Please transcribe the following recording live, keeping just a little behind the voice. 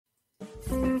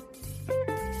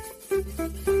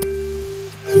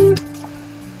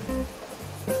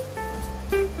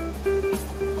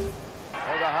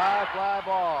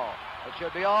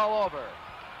could be all over.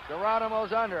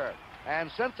 Geronimo's under, and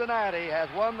Cincinnati has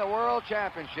won the World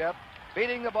Championship,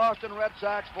 beating the Boston Red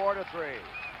Sox 4-3.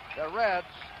 The Reds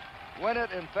win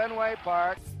it in Fenway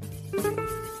Park. 2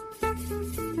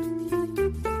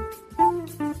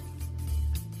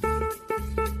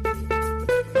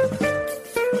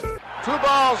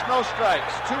 balls, no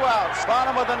strikes, 2 outs,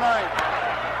 bottom of the 9th.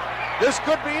 This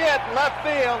could be it, left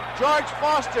field. George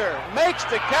Foster makes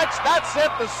the catch. That's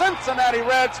it. The Cincinnati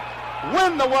Reds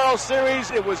win the World Series.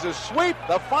 It was a sweep.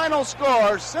 The final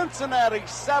score, Cincinnati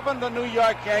 7, the New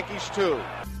York Yankees 2.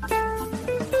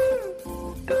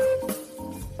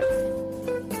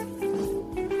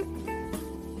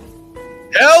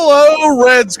 Hello,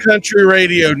 Reds Country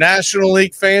Radio, National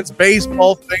League fans,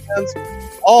 baseball fans,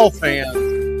 all fans,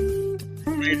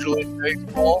 Major League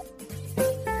Baseball,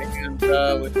 and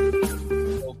with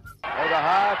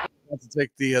to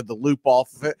take the loop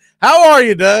off of it. How are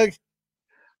you, Doug?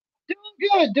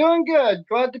 Doing good.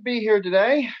 Glad to be here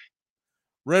today.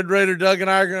 Red Raider Doug and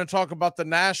I are going to talk about the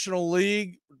National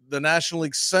League, the National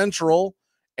League Central,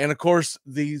 and of course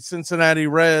the Cincinnati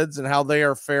Reds and how they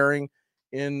are faring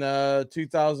in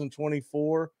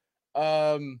 2024.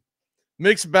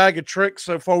 Mixed bag of tricks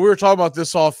so far. We were talking about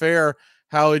this off air,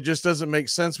 how it just doesn't make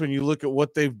sense when you look at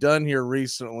what they've done here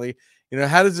recently. You know,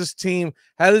 how does this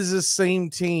same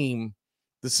team,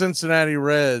 the Cincinnati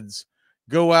Reds,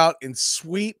 go out and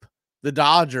sweep the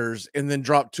Dodgers and then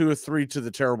drop 2 or 3 to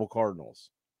the terrible Cardinals?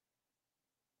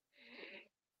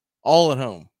 All at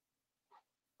home.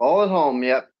 All at home,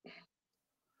 yep.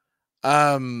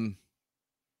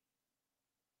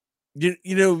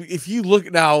 You know, if you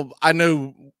look now, I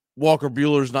know Walker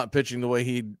Buehler's not pitching the way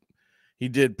he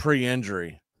did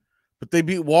pre-injury, but they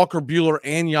beat Walker Buehler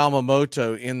and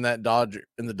Yamamoto in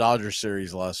the Dodger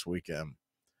series last weekend.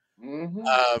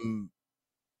 Mm-hmm.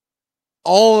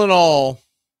 All in all,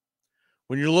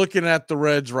 when you're looking at the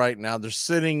Reds right now, they're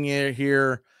sitting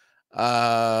here.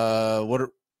 What are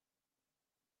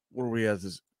we at?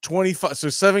 This 25, so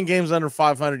 7 games under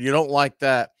 500. You don't like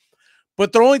that,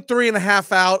 but they're only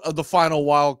 3.5 out of the final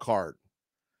wild card.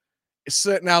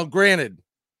 So now, granted,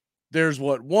 there's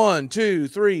 1, 2,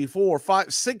 3, 4,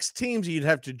 5, 6 teams you'd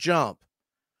have to jump,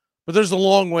 but there's a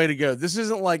long way to go. This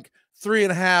isn't like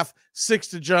 3.5, 6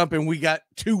 to jump, and we got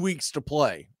 2 weeks to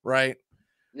play, right?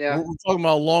 Yeah, We're talking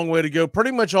about a long way to go.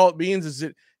 Pretty much all it means is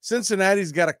that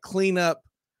Cincinnati's got to clean up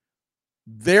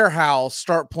their house,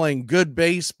 start playing good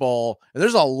baseball, and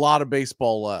there's a lot of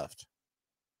baseball left.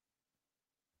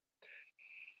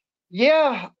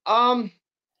 Yeah. I'll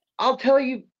tell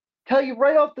you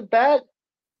right off the bat,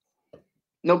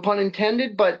 no pun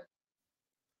intended, but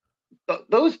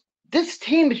this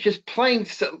team is just playing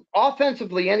so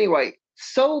offensively anyway,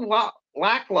 so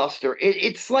lackluster.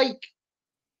 It's like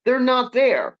they're not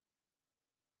there.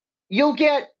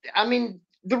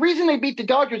 The reason they beat the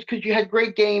Dodgers because you had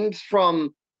great games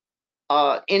from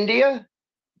India,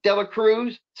 De La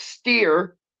Cruz,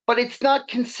 Steer, but it's not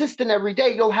consistent every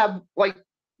day. You'll have like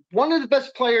one of the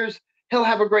best players, he'll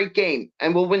have a great game,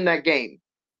 and we'll win that game.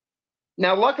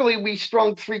 Now, luckily, we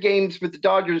strung 3 games with the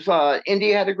Dodgers.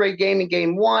 India had a great game in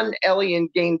Game 1, Ellie in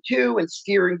Game 2, and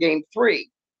Steer in Game 3.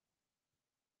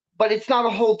 But it's not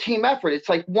a whole team effort. It's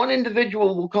like one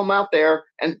individual will come out there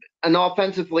and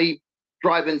offensively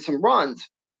drive in some runs,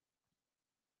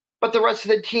 but the rest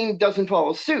of the team doesn't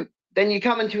follow suit. Then you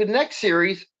come into the next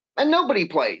series, and nobody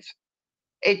plays.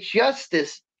 It's just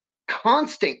this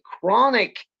constant,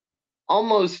 chronic,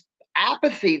 almost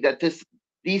apathy that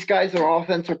these guys on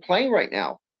offense are playing right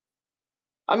now.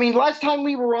 I mean, last time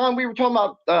we were on, we were talking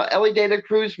about Ellie De La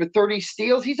Cruz with 30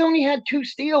 steals. He's only had 2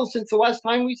 steals since the last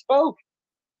time we spoke.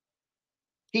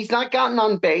 He's not gotten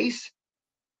on base.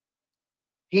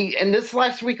 And this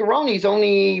last week around, he's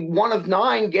only 1 of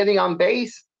 9 getting on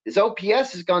base. His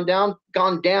OPS has gone down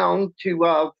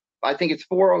to I think it's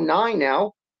 409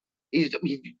 now. He's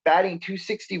batting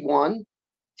 261.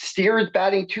 Steer is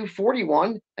batting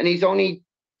 241, and he's only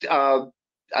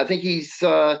I think he's 2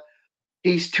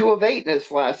 of 8 in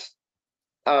his last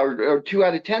or 2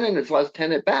 out of 10 in his last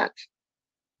 10 at bats.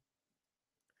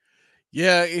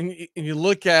 Yeah, and you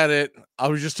look at it, I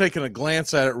was just taking a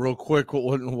glance at it real quick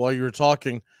while you were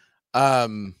talking.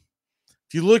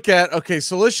 If you look at, okay,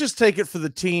 so let's just take it for the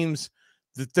teams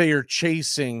that they are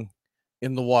chasing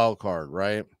in the wild card,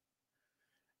 right?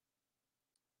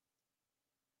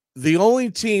 The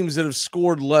only teams that have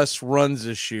scored less runs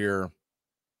this year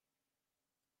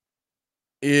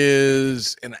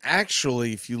is, and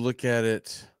actually, if you look at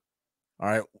it, all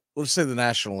right, let's say the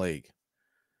National League.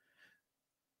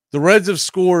 The Reds have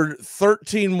scored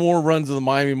 13 more runs than the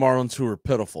Miami Marlins, who are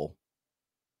pitiful.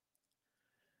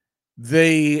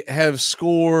 They have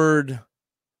scored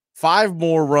 5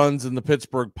 more runs than the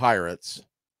Pittsburgh Pirates.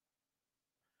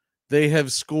 They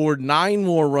have scored 9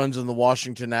 more runs than the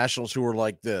Washington Nationals, who are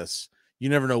like this. You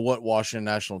never know what Washington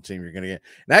National team you're going to get.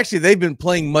 And actually, they've been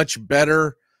playing much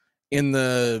better in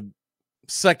the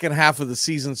second half of the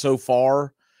season so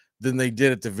far than they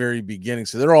did at the very beginning.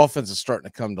 So their offense is starting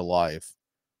to come to life.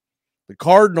 The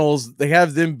Cardinals, they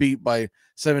have them beat by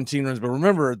 17 runs. But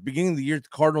remember, at the beginning of the year, the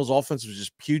Cardinals' offense was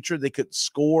just putrid. They couldn't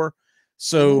score.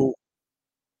 So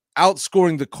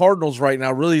outscoring the Cardinals right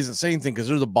now really isn't saying anything because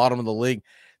they're the bottom of the league.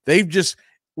 They've just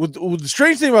with the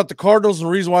strange thing about the Cardinals and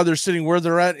the reason why they're sitting where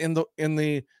they're at in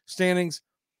the standings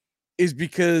is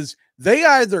because they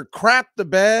either crap the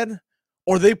bed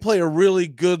or they play a really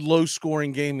good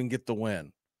low-scoring game and get the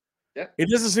win. Yeah. It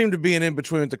doesn't seem to be an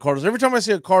in-between with the Cardinals. Every time I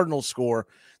see a Cardinals score,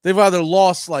 they've either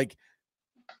lost like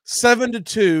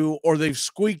 7-2 or they've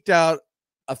squeaked out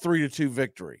a 3-2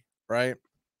 victory, right?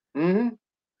 Mm-hmm.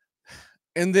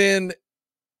 And then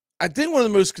I think one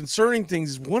of the most concerning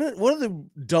things is one of the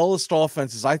dullest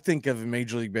offenses I think of in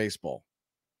Major League Baseball.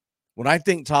 When I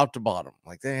think top to bottom,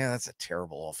 like, that's a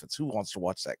terrible offense. Who wants to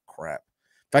watch that crap?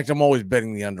 In fact, I'm always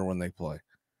betting the under when they play.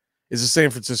 Is the San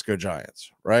Francisco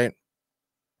Giants, right?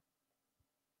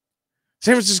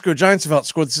 San Francisco Giants have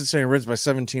outscored the Cincinnati Reds by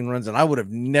 17 runs, and I would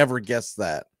have never guessed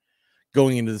that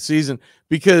going into the season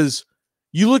because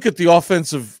you look at the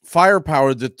offensive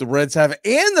firepower that the Reds have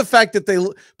and the fact that they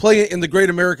play in the Great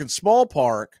American Small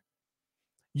Park,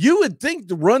 you would think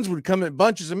the runs would come in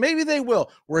bunches, and maybe they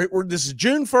will. This is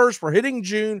June 1st. We're hitting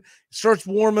June. It starts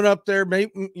warming up there.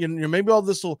 Maybe all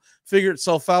this will figure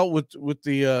itself out with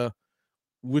the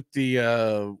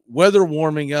weather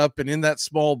warming up and in that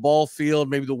small ball field.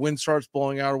 Maybe the wind starts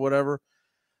blowing out or whatever.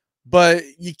 But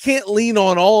you can't lean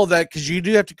on all of that because you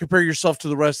do have to compare yourself to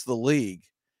the rest of the league.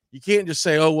 You can't just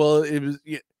say, "Oh well," it was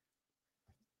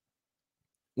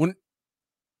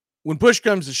when push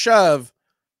comes to shove.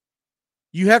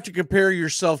 You have to compare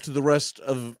yourself to the rest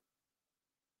of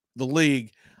the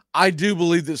league. I do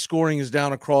believe that scoring is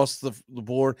down across the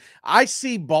board. I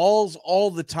see balls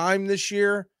all the time this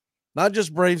year, not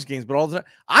just Braves games, but all the time.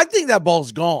 I think that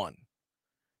ball's gone.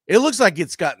 It looks like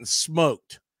it's gotten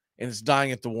smoked and it's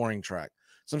dying at the warning track.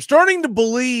 So I'm starting to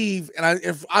believe, and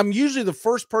if I'm usually the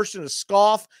first person to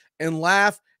scoff and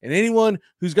laugh, and anyone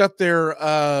who's got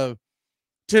their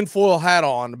tinfoil hat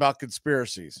on about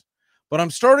conspiracies. But I'm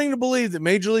starting to believe that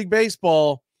Major League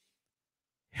Baseball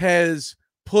has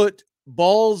put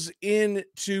balls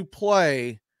into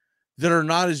play that are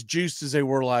not as juiced as they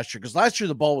were last year. Because last year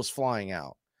the ball was flying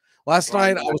out. Last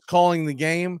night I was calling the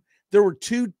game. There were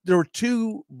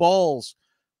two balls,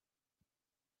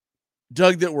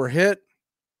 Doug, that were hit.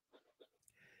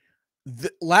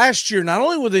 Last year, not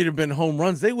only would they have been home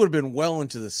runs, they would have been well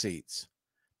into the seats.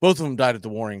 Both of them died at the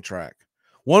warning track.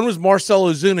 One was Marcell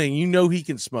Ozuna, and you know he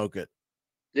can smoke it.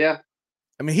 Yeah.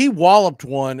 I mean, he walloped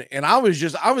one, and I was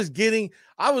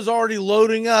already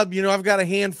loading up. I've got a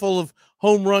handful of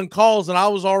home run calls, and I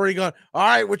was already going, all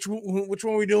right, which one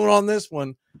are we doing on this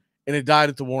one? And it died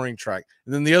at the warning track.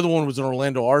 And then the other one was an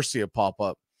Orlando Arcia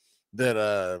pop-up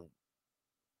that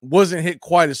wasn't hit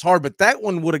quite as hard, but that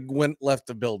one would have left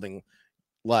the building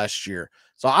last year.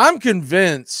 So I'm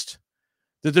convinced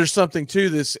that there's something to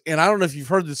this, and I don't know if you've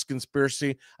heard this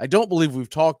conspiracy. I don't believe we've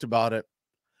talked about it.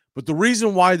 But the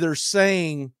reason why they're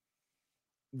saying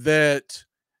that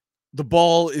the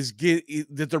ball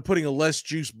that they're putting a less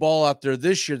juice ball out there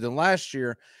this year than last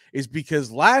year is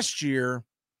because last year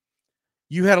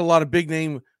you had a lot of big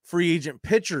name free agent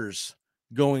pitchers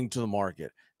going to the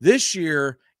market. This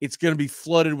year it's going to be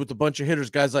flooded with a bunch of hitters,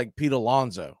 guys like Pete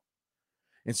Alonso.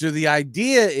 And so the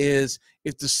idea is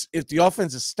if the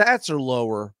offensive stats are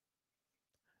lower,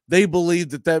 they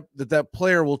believe that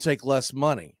player will take less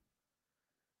money.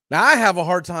 Now, I have a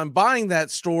hard time buying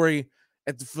that story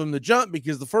from the jump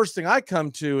because the first thing I come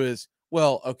to is,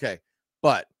 well, okay,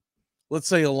 but let's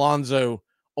say Alonso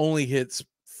only hits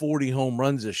 40 home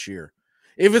runs this year.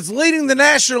 If it's leading the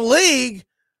National League,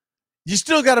 you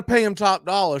still got to pay him top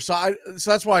dollar. So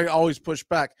that's why I always push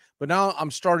back. But now I'm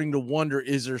starting to wonder,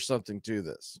 is there something to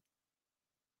this?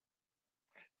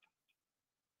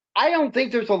 I don't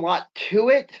think there's a lot to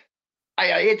it.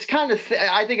 It's kind of,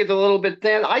 I think it's a little bit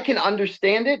thin. I can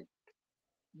understand it,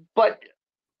 but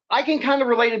I can kind of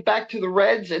relate it back to the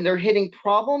Reds and their hitting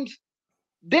problems.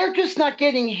 They're just not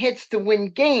getting hits to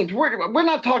win games. We're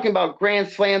not talking about grand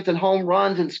slams and home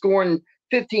runs and scoring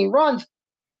 15 runs.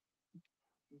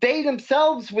 They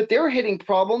themselves, with their hitting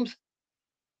problems,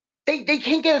 they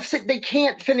can't they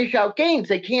can't finish out games.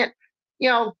 They can't,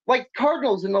 like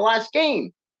Cardinals in the last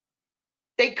game.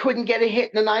 they couldn't get a hit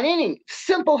in the 9 inning.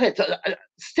 Simple hits,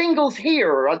 singles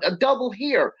here, a double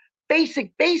here,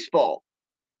 basic baseball.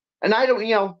 And I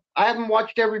don't, I haven't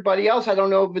watched everybody else. I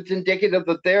don't know if it's indicative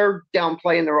that they're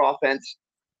downplaying their offense.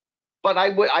 But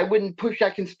I wouldn't push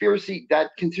that conspiracy. I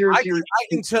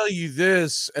can tell you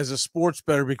this as a sports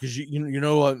bettor, because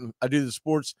I do the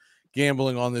sports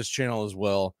gambling on this channel as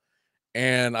well,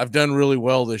 and I've done really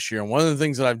well this year. And one of the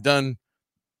things that I've done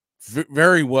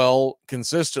very well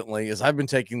consistently is I've been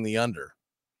taking the under.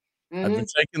 Mm-hmm. I've been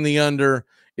taking the under,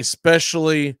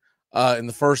 especially in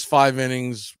the first 5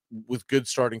 innings with good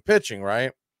starting pitching,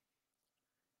 right?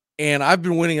 And I've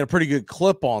been winning a pretty good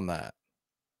clip on that.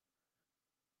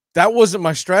 That wasn't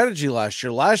my strategy last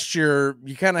year. Last year,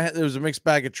 you kind of there was a mixed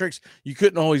bag of tricks. You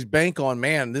couldn't always bank on,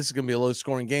 man, this is going to be a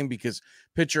low-scoring game because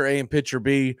pitcher A and pitcher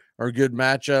B are a good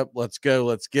matchup. Let's go.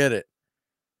 Let's get it.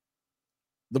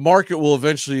 The market will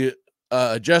eventually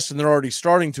adjust, and they're already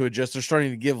starting to adjust. They're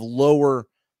starting to give lower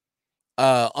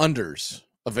unders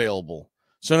available.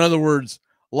 So, in other words,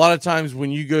 a lot of times when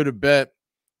you go to bet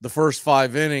the first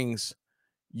 5 innings,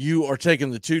 you are taking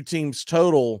the 2 teams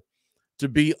total to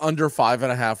be under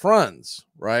 5.5 runs,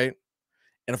 right?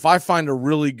 And if I find a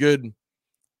really good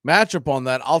matchup on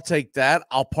that, I'll take that.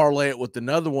 I'll parlay it with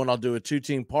another one. I'll do a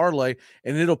 2-team parlay,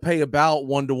 and it'll pay about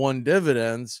 1-to-1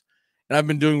 dividends. And I've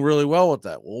been doing really well with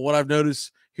that. Well, what I've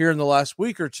noticed here in the last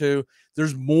week or two,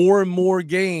 there's more and more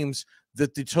games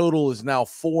that the total is now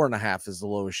 4.5 is the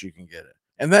lowest you can get it.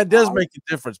 And that does make a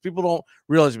difference. People don't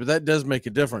realize it, but that does make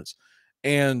a difference.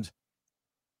 And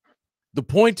the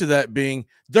point to that being,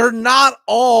 they're not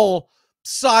all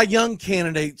Cy Young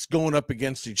candidates going up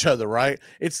against each other, right?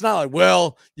 It's not like,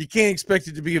 well, you can't expect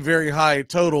it to be a very high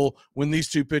total when these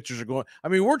 2 pitchers are going. I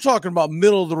mean, we're talking about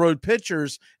middle of the road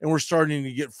pitchers, and we're starting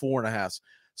to get 4.5.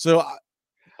 So,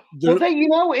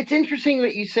 it's interesting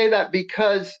that you say that,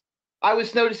 because I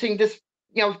was noticing this,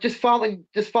 just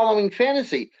following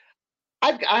fantasy.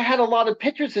 I had a lot of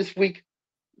pitchers this week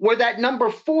where that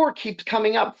number 4 keeps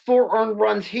coming up. 4 earned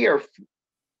runs here.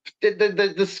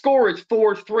 The score is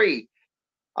 4-3.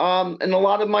 And a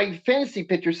lot of my fantasy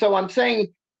pitchers. So I'm saying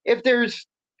if there's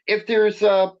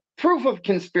proof of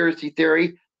conspiracy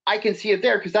theory, I can see it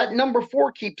there, because that number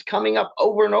 4 keeps coming up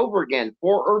over and over again.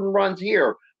 4 earned runs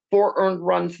here, 4 earned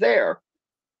runs there.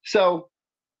 So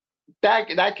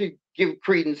that could give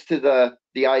credence to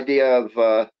the idea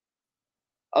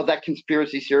of that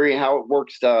conspiracy theory and how it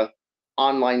works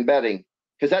online betting,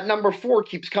 because that number 4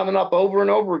 keeps coming up over and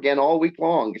over again all week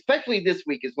long. Especially this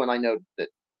week is when I noticed it.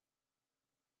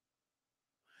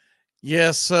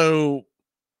 Yeah, so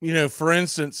for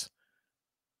instance,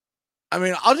 I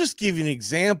mean, I'll just give you an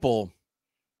example.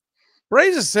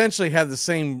 Braves essentially had the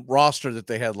same roster that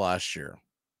they had last year,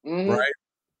 right?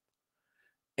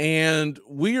 And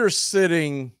we are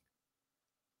sitting,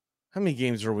 how many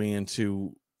games are we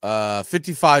into?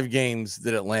 55 games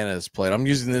that Atlanta has played. I'm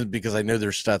using this because I know their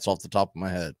stats off the top of my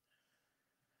head.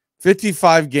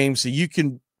 55 games, so you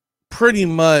can pretty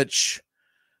much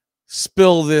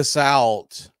spill this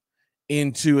out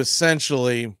into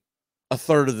essentially a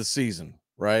third of the season,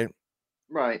 right?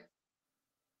 Right.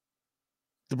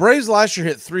 The Braves last year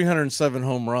hit 307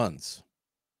 home runs.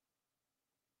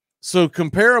 So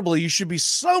comparably, you should be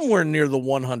somewhere near the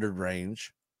 100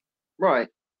 range. Right.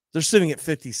 They're sitting at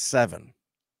 57.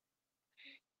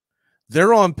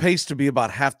 They're on pace to be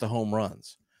about half the home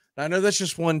runs. Now, I know that's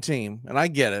just one team, and I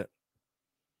get it.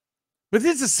 But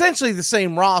it's essentially the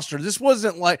same roster. This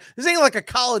ain't like a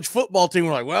college football team.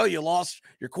 We're like, well, you lost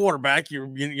your quarterback, your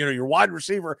wide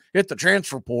receiver hit the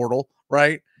transfer portal,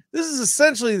 right? This is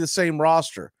essentially the same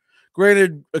roster.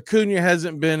 Granted, Acuna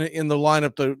hasn't been in the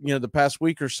lineup the past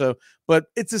week or so, but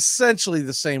it's essentially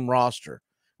the same roster.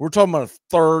 We're talking about a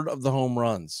third of the home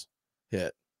runs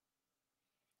hit.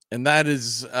 And that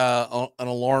is an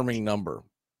alarming number.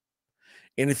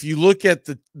 And if you look at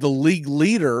the league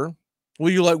leader, well,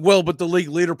 you're like, well, but the league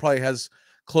leader probably has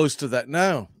close to that.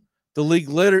 No, the league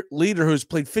leader who's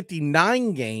played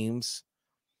 59 games,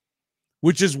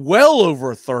 which is well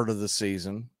over a third of the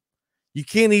season. You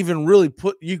can't even really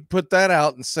put that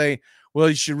out and say, well,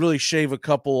 you should really shave a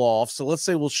couple off. So let's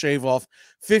say we'll shave off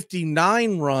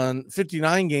 59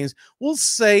 games. We'll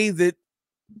say that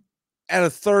at a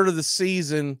third of the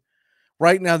season,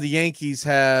 right now the Yankees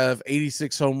have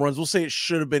 86 home runs. We'll say it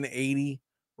should have been 80,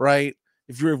 right?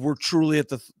 If we're truly at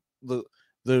the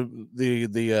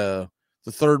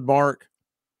third mark,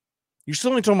 you're still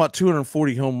only talking about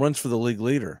 240 home runs for the league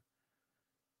leader.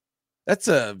 That's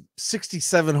a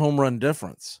 67 home run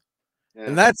difference. Yeah.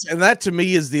 And that to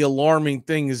me is the alarming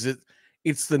thing, is that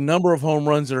it's the number of home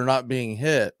runs that are not being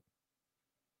hit.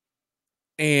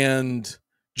 And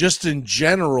just in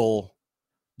general,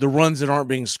 the runs that aren't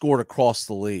being scored across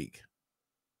the league.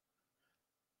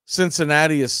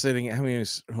 Cincinnati is sitting. How many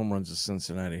home runs does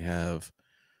Cincinnati have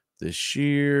this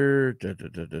year?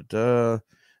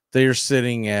 They are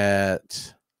sitting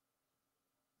at.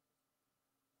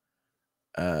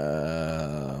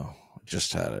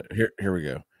 Just had it. Here we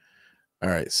go. All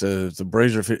right, so the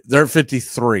Braves they're at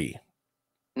 53.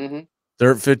 Mm-hmm.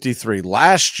 They're at 53.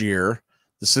 Last year,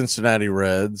 the Cincinnati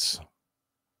Reds.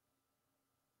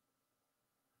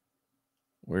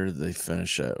 Where did they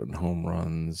finish at in home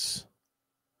runs?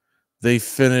 They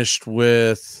finished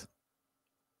with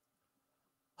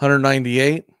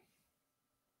 198.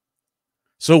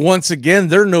 So once again,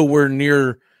 they're nowhere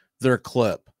near their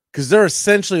clip because they're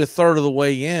essentially a third of the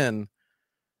way in.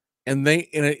 And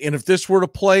if this were to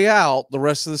play out the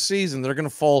rest of the season, they're going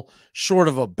to fall short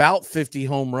of about 50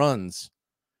 home runs.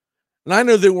 And I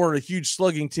know they weren't a huge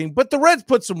slugging team, but the Reds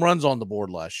put some runs on the board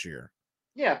last year.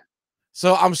 Yeah.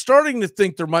 So I'm starting to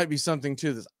think there might be something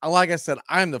to this. Like I said,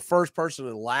 I'm the first person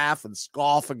to laugh and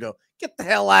scoff and go, get the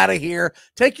hell out of here.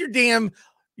 Take your damn,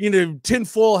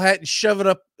 tinfoil hat and shove it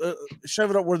up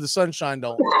where the sunshine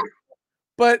don't.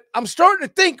 But I'm starting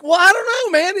to think, well, I don't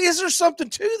know, man. Is there something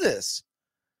to this?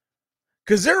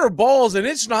 Because there are balls, and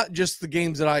it's not just the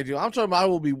games that I do. I'm talking about I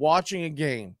will be watching a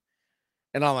game,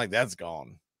 and I'm like, that's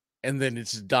gone. And then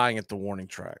it's dying at the warning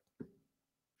track.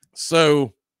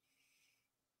 So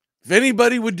if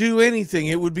anybody would do anything,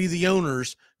 it would be the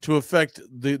owners to affect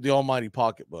the almighty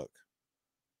pocketbook.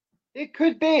 It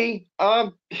could be.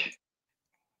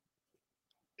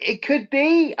 It could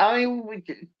be. I mean,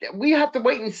 we have to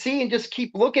wait and see and just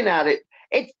keep looking at it.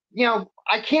 It's,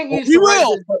 I can't use we the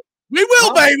will. Reds as We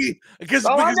will, baby, because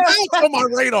Oh, I now know. it's on my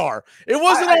radar. It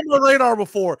wasn't on my radar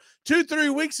before.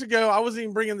 2-3 weeks ago, I wasn't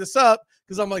even bringing this up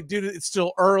because I'm like, dude, it's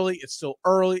still early. It's still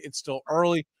early. It's still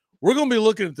early. We're going to be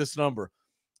looking at this number.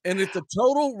 And if the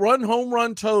total home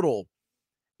run total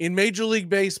in Major League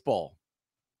Baseball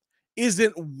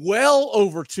isn't well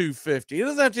over 250, it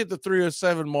doesn't have to hit the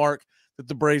 307 mark that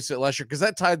the Braves hit last year because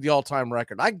that tied the all-time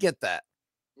record. I get that.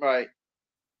 Right.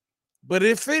 But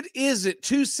if it is at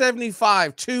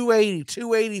 275, 280,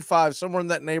 285, somewhere in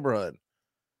that neighborhood,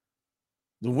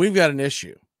 then we've got an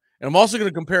issue. And I'm also going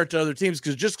to compare it to other teams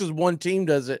because just because one team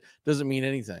does it doesn't mean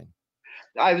anything.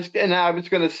 I was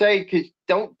going to say, because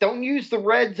don't use the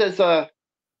Reds as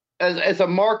a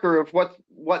marker of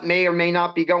what may or may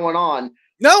not be going on.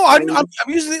 No, I'm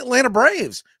using the Atlanta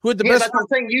Braves, who had the best. That's what I'm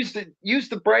saying. Use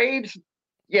the Braves.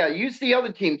 Yeah, use the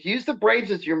other teams. Use the Braves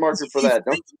as your marker for that.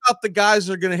 Think about the guys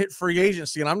that are going to hit free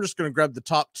agency, and I'm just going to grab the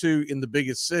top two in the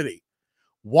biggest city.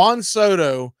 Juan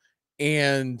Soto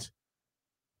and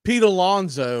Pete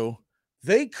Alonso,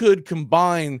 they could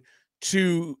combine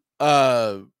to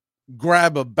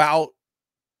grab about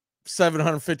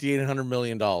 $750, $800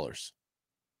 million.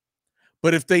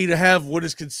 But if they have what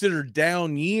is considered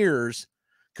down years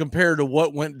compared to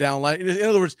what went down, in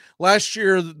other words, last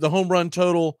year, the home run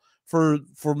total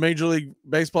for Major League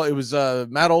Baseball, it was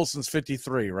Matt Olson's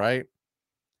 53, right?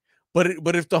 But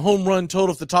if the top home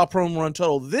run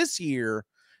total this year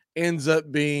ends up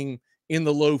being in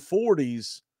the low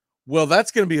 40s, well,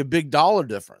 that's going to be a big dollar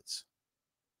difference.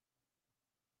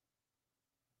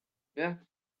 Yeah.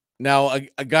 Now,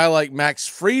 a guy like Max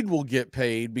Fried will get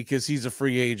paid because he's a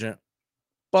free agent,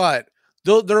 but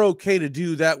they're okay to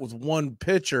do that with one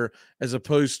pitcher as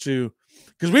opposed to,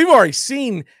 because we've already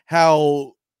seen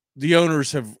how the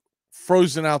owners have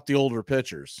frozen out the older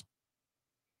pitchers.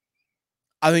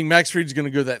 I think Max Fried's going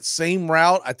to go that same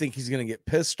route. I think he's going to get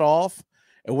pissed off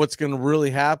at what's going to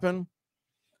really happen.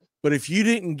 But if you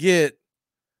didn't get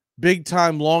big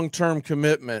time, long-term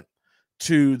commitment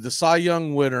to the Cy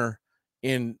Young winner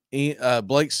in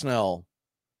Blake Snell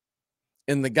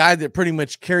and the guy that pretty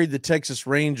much carried the Texas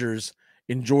Rangers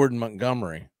in Jordan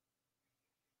Montgomery,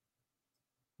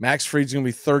 Max Fried's going to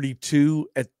be 32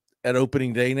 at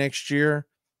opening day next year.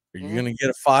 Are you going to get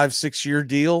a 5-6 year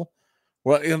deal?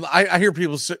 Well, I hear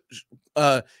people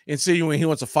insinuating he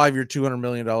wants a 5-year, $200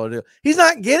 million deal. He's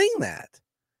not getting that.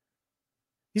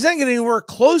 He's not getting anywhere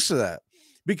close to that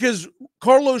because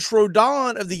Carlos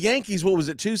Rodon of the Yankees, what was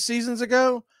it, 2 seasons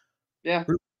ago? Yeah.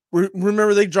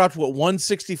 Remember they dropped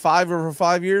 165 over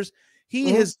 5 years?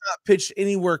 He has not pitched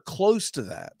anywhere close to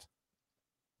that.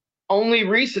 Only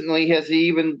recently has he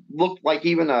even looked like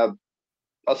even a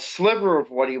sliver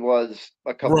of what he was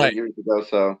a couple of years ago.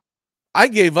 So I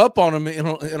gave up on him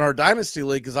in our dynasty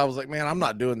league because I was like, man, I'm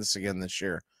not doing this again this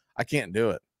year. I can't do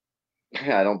it.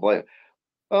 Yeah, I don't blame him.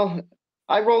 Well,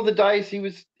 I rolled the dice.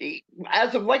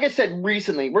 As of, like I said,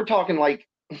 recently, we're talking like,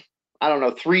 I don't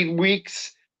know, 3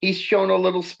 weeks. He's shown a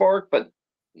little spark, but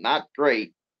not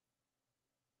great.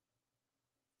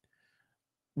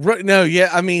 Right. No, yeah.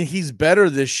 I mean, he's better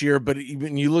this year, but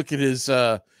when you look at his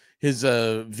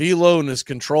velo and his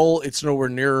control, it's nowhere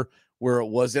near where it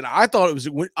was. And I thought it was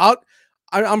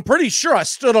I'm pretty sure I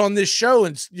stood on this show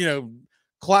and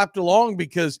clapped along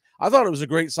because I thought it was a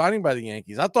great signing by the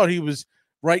Yankees. I thought he was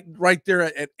right there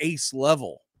at ace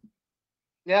level.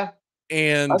 Yeah.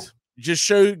 And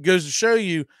goes to show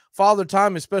you, Father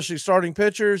Time, especially starting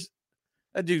pitchers,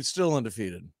 that dude's still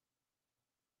undefeated.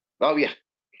 Oh yeah.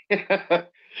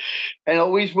 And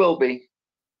always will be.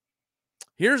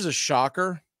 Here's a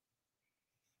shocker.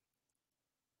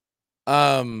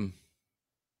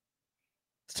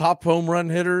 Top home run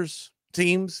hitters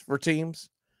teams,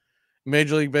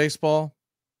 Major League Baseball.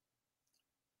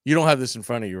 You don't have this in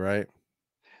front of you, right?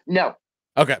 No.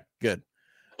 Okay, good.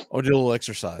 I'll do a little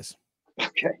exercise.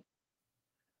 Okay.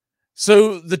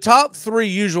 So the top 3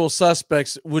 usual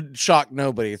suspects would shock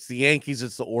nobody. It's the Yankees,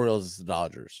 it's the Orioles, it's the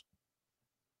Dodgers.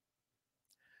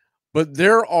 But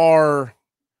there are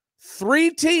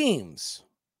 3 teams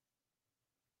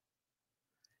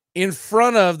in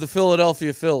front of the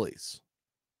Philadelphia Phillies.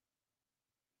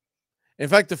 In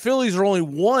fact, the Phillies are only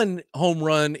 1 home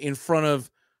run in front of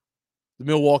the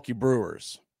Milwaukee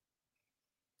Brewers.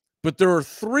 But there are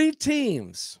 3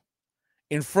 teams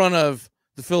in front of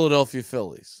the Philadelphia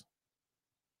Phillies.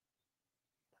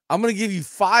 I'm going to give you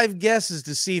 5 guesses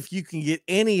to see if you can get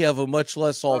any of them, much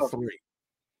less all 3.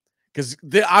 Because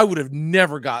I would have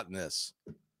never gotten this.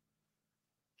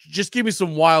 Just give me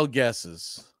some wild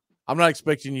guesses. I'm not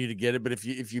expecting you to get it, but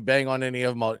if you bang on any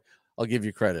of them, I'll give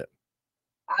you credit.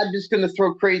 I'm just going to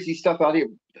throw crazy stuff out here.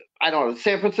 I don't know.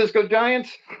 San Francisco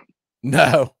Giants?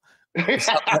 No. Just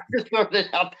throwing it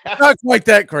out there. Not quite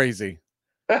that crazy.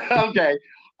 Okay.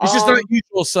 It's just not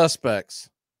usual suspects.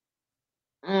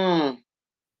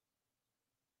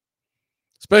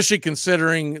 Especially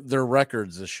considering their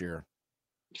records this year.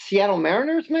 Seattle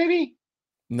Mariners, maybe?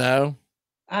 No.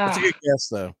 That's a good guess,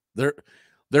 though.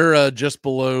 They're just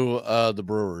below the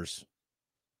Brewers.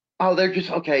 Oh, they're just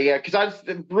okay, yeah. Because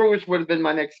the Brewers would have been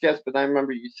my next guess, but I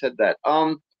remember you said that.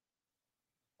 Oh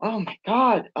my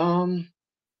God.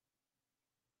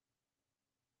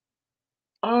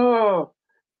 Oh,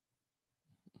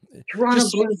 Toronto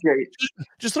Blue Jays.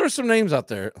 Just throw some names out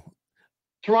there.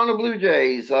 Toronto Blue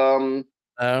Jays. No,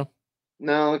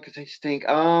 because they stink.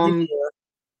 I'll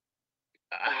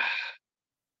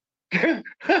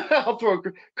throw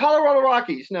Colorado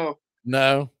Rockies. No.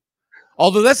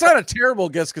 Although that's not a terrible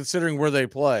guess considering where they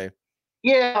play.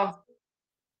 Yeah.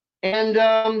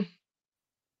 And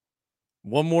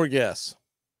one more guess.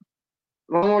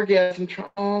 Oh my gosh.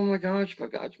 I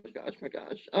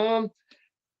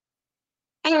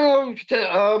don't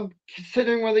know.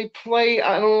 Considering where they play,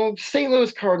 I don't know. St.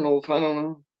 Louis Cardinals. I don't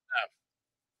know.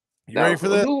 You ready for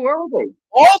that? Who are they?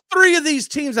 All 3 of these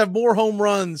teams have more home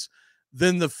runs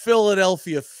than the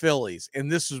Philadelphia Phillies,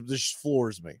 and this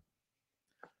floors me.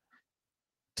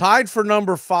 Tied for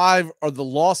number 5 are the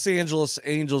Los Angeles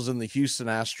Angels and the Houston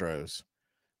Astros.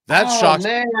 That shocks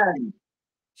me.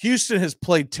 Houston has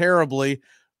played terribly.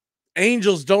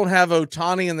 Angels don't have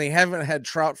Ohtani, and they haven't had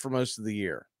Trout for most of the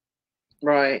year.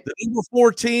 Right. The number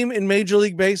 4 team in Major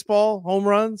League Baseball home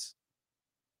runs,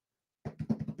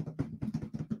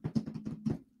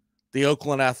 the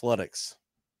Oakland Athletics.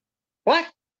 What?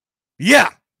 Yeah.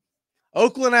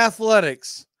 Oakland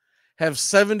Athletics have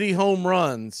 70 home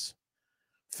runs.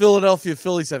 Philadelphia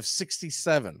Phillies have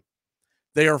 67.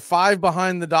 They are 5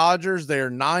 behind the Dodgers. They are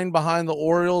 9 behind the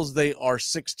Orioles. They are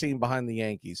 16 behind the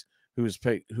Yankees, who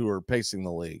are pacing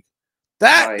the league.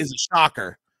 That is a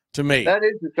shocker to me. That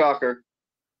is a shocker.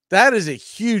 That is a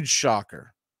huge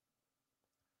shocker.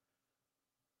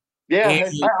 Yeah,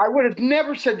 I would have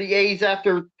never said the A's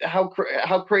after how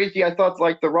crazy I thought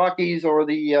like the Rockies or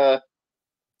the.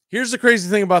 Here's the crazy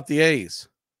thing about the A's.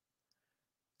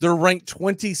 They're ranked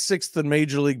 26th in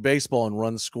Major League Baseball in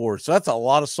runs scored. So that's a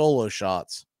lot of solo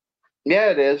shots. Yeah,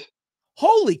 it is.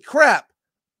 Holy crap.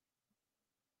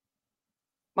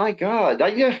 My God.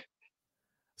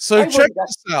 So check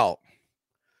this out.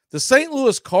 The St.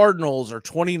 Louis Cardinals are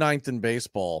 29th in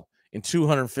baseball in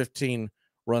 215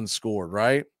 runs scored,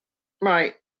 right?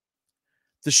 Right.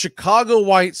 The Chicago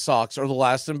White Sox are the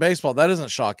last in baseball. That doesn't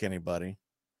shock anybody.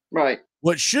 Right.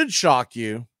 What should shock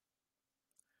you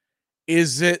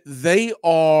is that they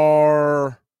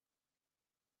are,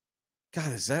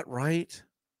 God, is that right?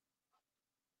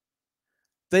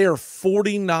 They are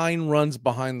 49 runs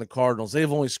behind the Cardinals.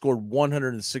 They've only scored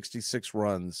 166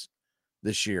 runs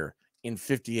this year in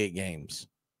 58 games.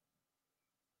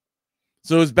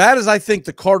 So as bad as I think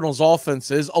the Cardinals offense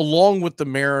is, along with the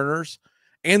Mariners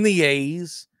and the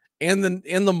A's and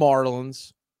the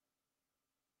Marlins,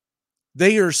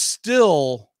 they are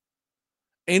still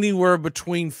anywhere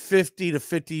between 50 to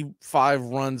 55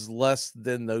 runs less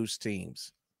than those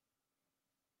teams.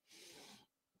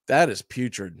 That is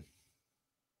putrid.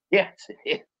 Yes.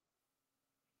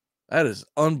 That is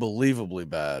unbelievably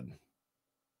bad.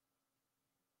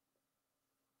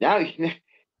 Now,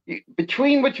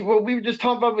 between what we were just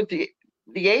talking about with the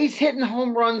A's hitting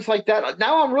home runs like that,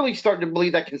 now I'm really starting to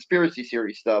believe that conspiracy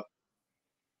theory stuff.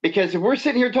 Because if we're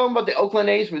sitting here talking about the Oakland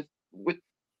A's with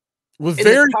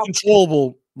very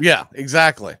controllable, yeah,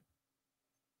 exactly.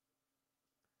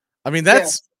 I mean,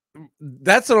 that's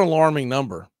an alarming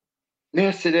number.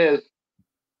 Yes, it is.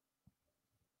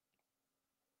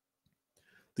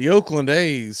 The Oakland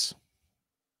A's.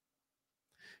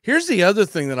 Here's the other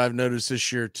thing that I've noticed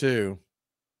this year too.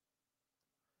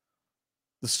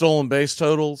 The stolen base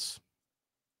totals.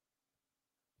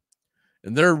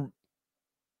 And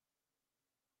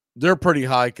they're pretty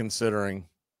high considering.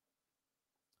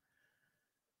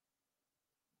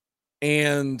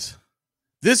 And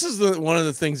this is one of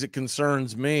the things that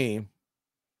concerns me.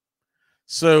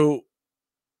 So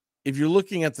if you're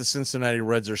looking at the Cincinnati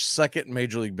Reds, they're second in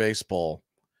Major League Baseball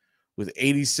with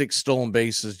 86 stolen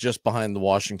bases, just behind the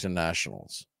Washington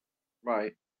Nationals.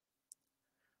 Right.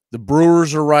 The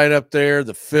Brewers are right up there,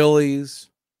 the Phillies.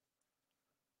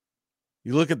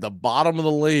 You look at the bottom of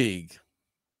the league.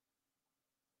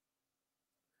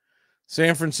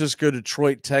 San Francisco,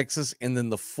 Detroit, Texas, and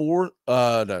then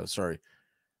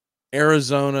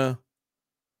Arizona,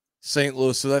 St.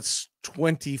 Louis. So that's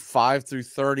 25 through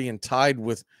 30, and tied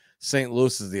with St.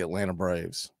 Louis is the Atlanta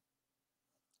Braves.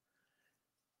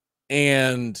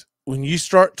 And when you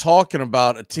start talking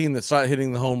about a team that's not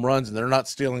hitting the home runs and they're not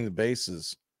stealing the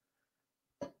bases,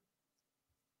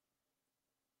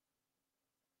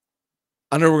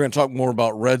 I know we're going to talk more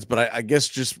about Reds, but I guess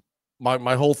just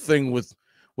my whole thing with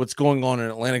what's going on in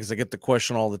Atlanta, because I get the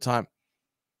question all the time,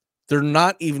 they're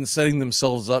not even setting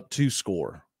themselves up to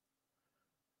score.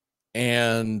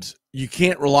 And you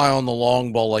can't rely on the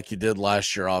long ball like you did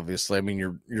last year, obviously. I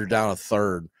mean, you're down a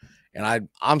third. And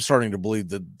I'm starting to believe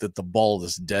that the ball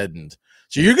is deadened.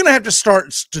 So you're going to have to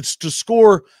start to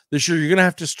score this year. You're going to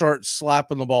have to start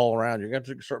slapping the ball around. You're going to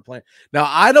have to start playing. Now,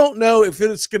 I don't know if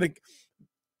it's going to,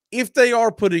 if they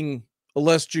are putting a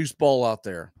less juice ball out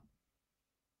there,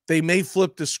 they may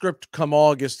flip the script come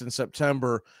August and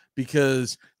September,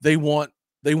 because they want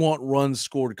runs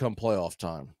scored come playoff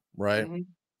time, right? Mm-hmm.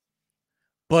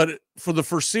 But for the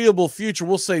foreseeable future,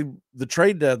 we'll say the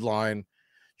trade deadline,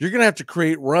 you're going to have to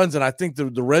create runs, and I think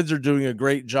the Reds are doing a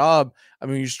great job. I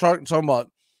mean, you're talking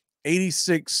about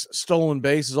 86 stolen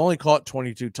bases, only caught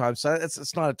 22 times. So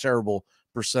it's not a terrible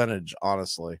percentage,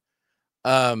 honestly.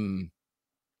 The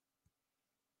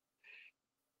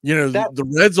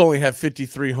Reds only have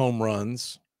 53 home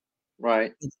runs,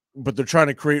 right? But they're trying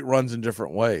to create runs in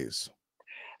different ways.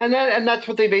 And that's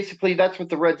what that's what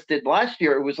the Reds did last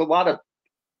year. It was a lot of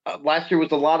last year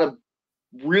was a lot of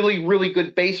really, really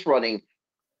good base running.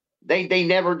 They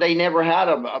never had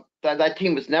that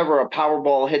team was never a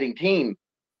Powerball hitting team,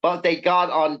 but they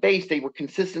got on base. They were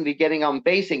consistently getting on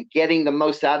base and getting the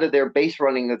most out of their base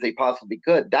running that they possibly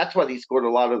could. That's why they scored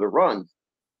a lot of the runs.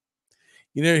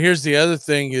 Here's the other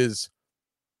thing is,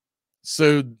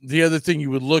 so the other thing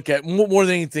you would look at more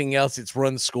than anything else, it's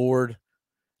runs scored.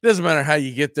 It doesn't matter how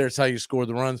you get there; it's how you score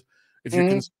the runs. If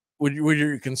you're what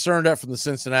you're concerned at from the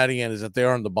Cincinnati end is that they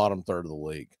are in the bottom third of the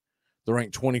league. They're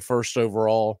ranked 21st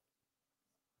overall.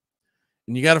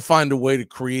 And you got to find a way to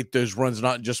create those runs,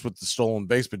 not just with the stolen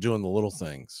base, but doing the little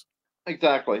things.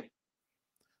 Exactly.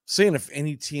 Seeing if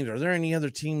any teams, are there any other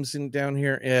teams down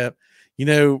here?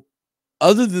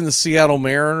 Other than the Seattle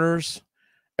Mariners,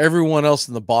 everyone else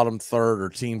in the bottom third are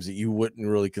teams that you wouldn't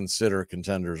really consider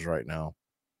contenders right now.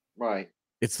 Right.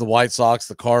 It's the White Sox,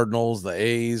 the Cardinals, the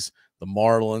A's, the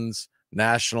Marlins,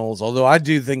 Nationals. Although I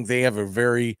do think they have a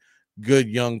very good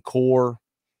young core.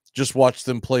 Just watched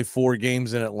them play 4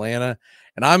 games in Atlanta,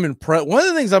 and I'm impressed. One of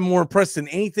the things I'm more impressed than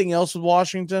anything else with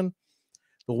Washington,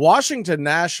 the Washington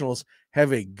Nationals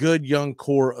have a good young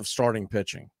core of starting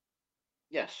pitching.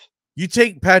 Yes. You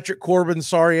take Patrick Corbin's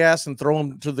sorry ass and throw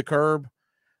him to the curb,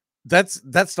 that's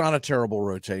not a terrible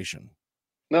rotation.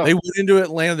 No. They went into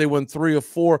Atlanta, they won 3 of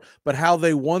 4, but how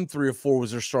they won 3 of 4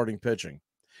 was their starting pitching.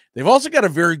 They've also got a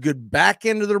very good back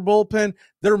end of their bullpen.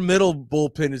 Their middle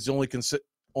bullpen is the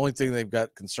only thing they've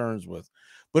got concerns with.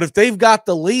 But if they've got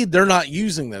the lead, they're not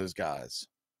using those guys.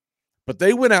 But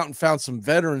they went out and found some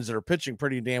veterans that are pitching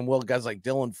pretty damn well. Guys like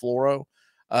Dylan Floro,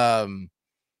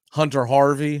 Hunter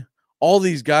Harvey. All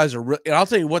these guys are and I'll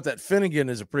tell you what, that Finnegan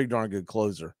is a pretty darn good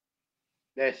closer.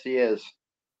 Yes, he is.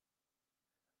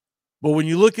 But when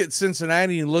you look at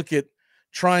Cincinnati and look at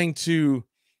trying to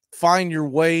find your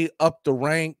way up the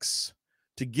ranks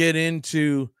to get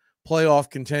into playoff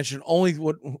contention. Only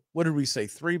what did we say?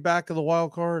 3 back of the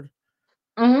wild card?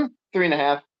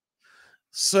 3.5.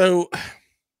 So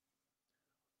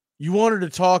you wanted to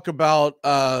talk about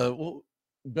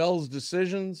Bell's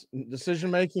decision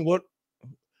making. What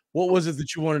was it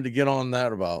that you wanted to get on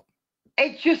that about?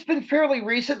 It's just been fairly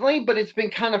recently, but it's been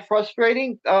kind of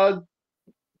frustrating. To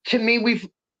me, we've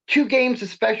 2 games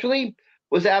especially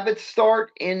was Abbott's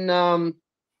start in I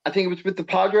think it was with the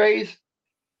Padres.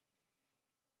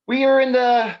 We are in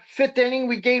the 5th inning.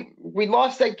 We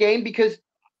lost that game because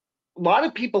a lot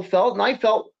of people felt, and I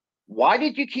felt, why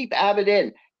did you keep Abbott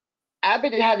in?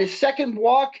 Abbott had his second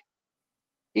walk.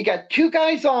 He got 2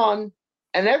 guys on,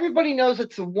 and everybody knows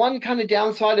it's the one kind of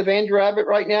downside of Andrew Abbott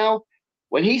right now.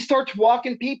 When he starts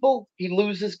walking people, he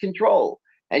loses control.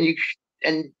 And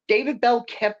David Bell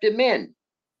kept him in.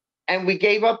 And we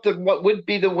gave up what would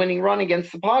be the winning run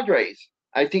against the Padres.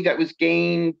 I think that was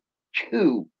game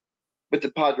 2 with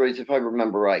the Padres, if I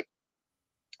remember right.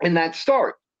 In that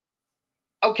start.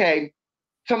 Okay,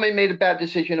 somebody made a bad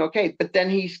decision, okay. But then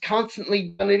he's constantly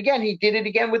done it again. He did it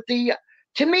again with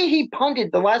to me, he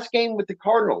punted the last game with the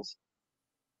Cardinals.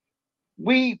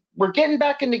 We were getting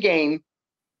back in the game.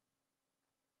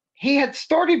 He had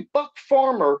started Buck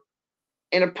Farmer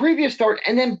in a previous start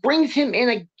and then brings him in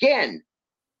again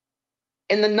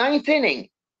in the 9th inning,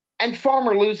 and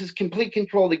Farmer loses complete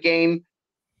control of the game.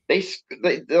 The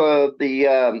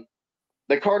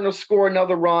Cardinals score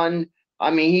another run.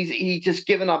 I mean, he's just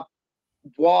giving up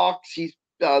walks.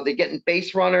 They're getting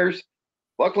base runners.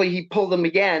 Luckily, he pulled them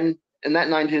again in that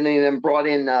 9th inning, and then brought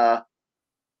in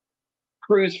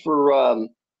Cruz for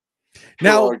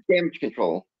damage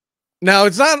control. Now,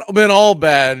 it's not been all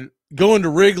bad going to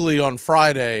Wrigley on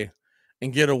Friday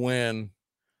and get a win.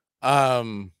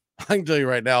 I can tell you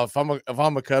right now, if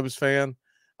I'm a Cubs fan,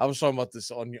 I was talking about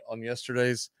this on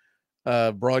yesterday's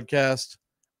broadcast,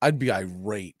 I'd be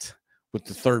irate with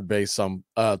the third base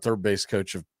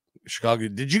coach of Chicago.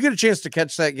 Did you get a chance to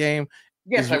catch that game?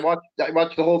 Yes, I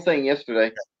watched the whole thing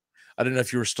yesterday. I didn't know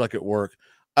if you were stuck at work.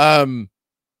 The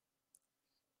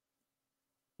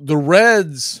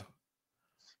Reds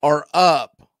are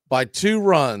up by 2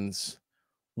 runs,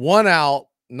 1 out,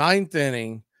 9th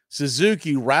inning.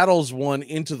 Suzuki rattles one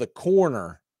into the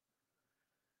corner,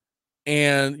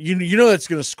 and you know that's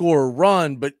going to score a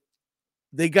run, but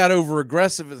they got over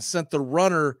aggressive and sent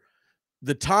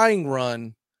the tying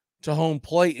run, to home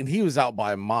plate, and he was out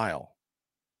by a mile.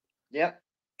 Yep.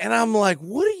 And I'm like,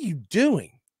 what are you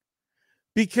doing?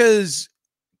 Because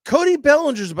Cody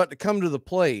Bellinger's about to come to the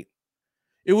plate.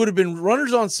 It would have been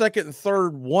runners on second and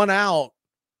third, 1 out.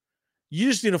 You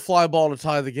just need a fly ball to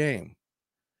tie the game.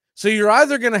 So you're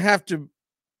either going to have to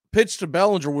pitch to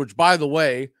Bellinger, which, by the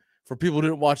way, for people who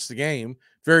didn't watch the game,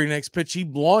 very next pitch, he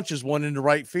launches one into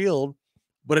right field,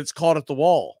 but it's caught at the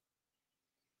wall.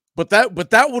 But that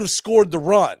would have scored the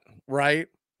run, right?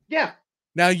 Yeah.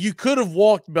 Now, you could have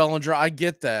walked Bellinger. I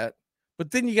get that.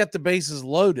 But then you got the bases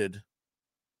loaded.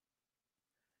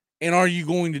 And are you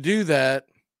going to do that?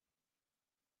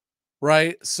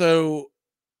 Right? So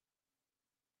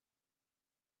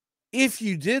if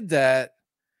you did that,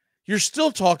 you're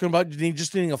still talking about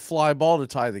just needing a fly ball to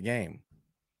tie the game.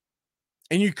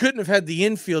 And you couldn't have had the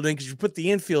infield in, because you put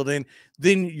the infield in,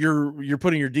 then you're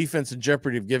putting your defense in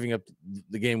jeopardy of giving up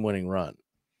the game-winning run.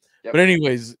 Yep. But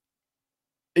anyways,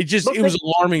 it was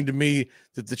alarming to me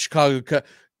that the Chicago Cubs,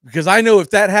 because I know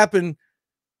if that happened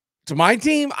to my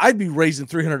team, I'd be raising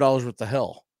 $300 with the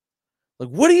hell. Like,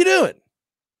 what are you doing?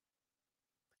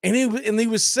 And he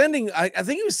was sending, I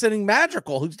think he was sending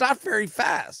Madrigal, who's not very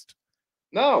fast.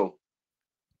 No.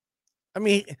 I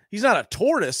mean, he's not a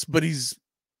tortoise, but he's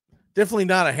definitely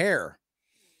not a hare.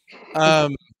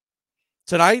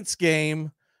 Tonight's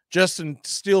game, Justin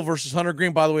Steele versus Hunter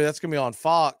Green. By the way, that's going to be on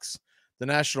Fox, the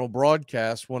national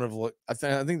broadcast. I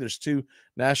think there's 2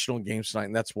 national games tonight,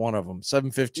 and that's one of them.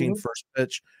 7:15 first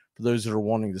pitch for those that are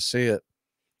wanting to see it.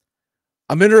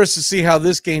 I'm interested to see how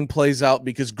this game plays out,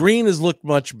 because Green has looked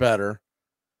much better,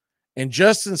 and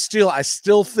Justin Steele, I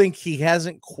still think he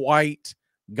hasn't quite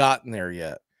gotten there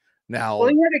yet. Now,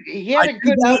 well, he had a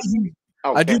good.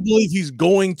 I do believe he's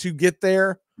going to get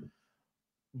there,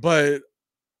 but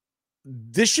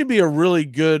this should be a really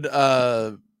good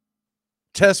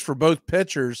test for both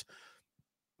pitchers,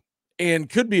 and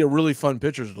could be a really fun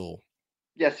pitcher's duel.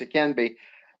 Yes, it can be.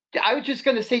 I was just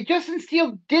going to say, Justin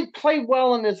Steele did play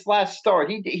well in this last start.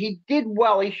 He did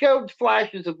well. He showed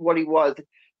flashes of what he was.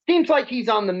 Seems like he's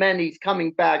on the mend. He's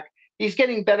coming back. He's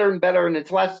getting better and better. In his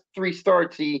last 3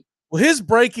 starts, his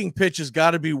breaking pitch has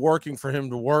got to be working for him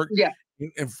to work. Yeah.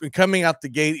 coming out the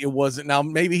gate, it wasn't. Now,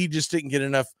 maybe he just didn't get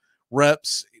enough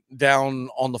reps down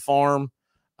on the farm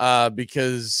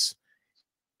because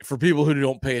for people who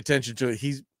don't pay attention to it,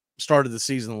 he started the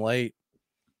season late.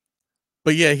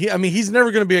 But yeah, he's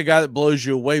never going to be a guy that blows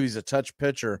you away. He's a touch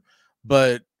pitcher.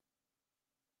 But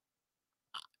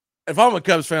if I'm a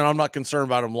Cubs fan, I'm not concerned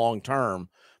about him long term,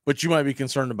 but you might be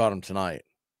concerned about him tonight.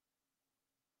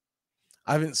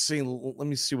 I haven't seen, let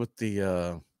me see what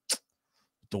the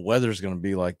weather's going to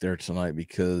be like there tonight,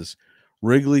 because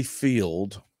Wrigley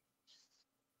Field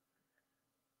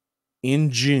in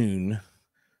June,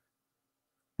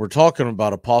 we're talking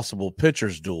about a possible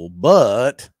pitcher's duel,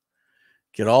 but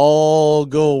could all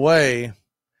go away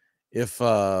if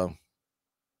let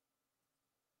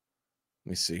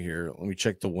me see here. Let me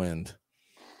check the wind.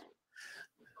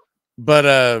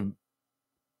 But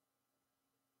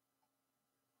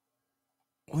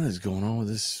what is going on with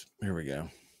this? Here we go.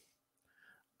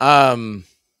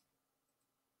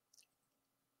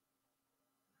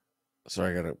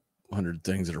 Sorry, I got 100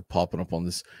 things that are popping up on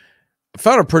this. I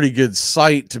found a pretty good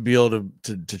site to be able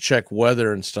to check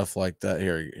weather and stuff like that.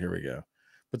 Here we go.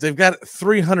 But they've got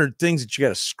 300 things that you got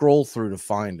to scroll through to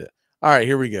find it. All right,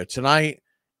 here we go. Tonight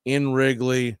in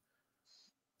Wrigley,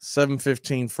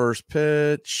 7:15 first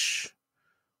pitch.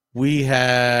 We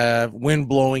have wind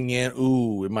blowing in.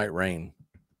 Ooh, it might rain.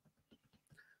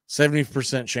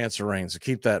 70% chance of rain, so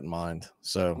keep that in mind.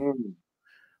 So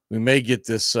we may get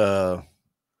this. Might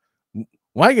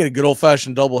get a good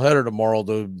old-fashioned doubleheader tomorrow,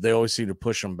 though. They always seem to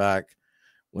push them back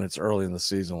when it's early in the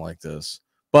season like this.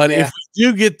 But yeah,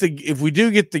 if we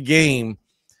do get the game,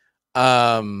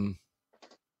 it's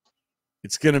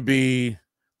going to be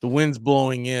the wind's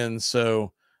blowing in,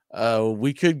 so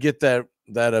we could get that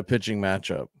pitching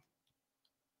matchup.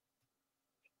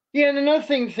 Yeah, and another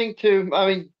thing too. I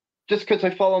mean, just because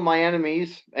I follow my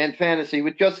enemies and fantasy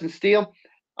with Justin Steele,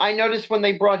 I noticed when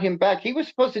they brought him back, he was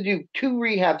supposed to do 2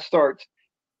 rehab starts.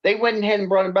 They went ahead and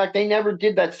brought him back. They never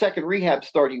did that second rehab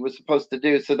start he was supposed to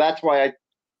do. So that's why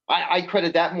I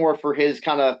credit that more for his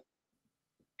kind of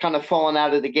falling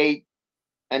out of the gate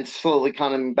and slowly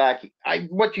coming back.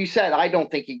 What you said, I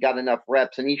don't think he got enough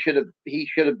reps, and he should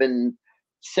have been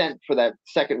sent for that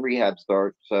second rehab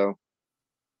start. So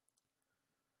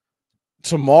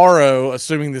tomorrow,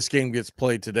 assuming this game gets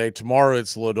played today, tomorrow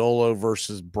it's Lodolo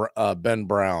versus Ben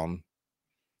Brown.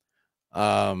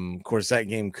 Of course, that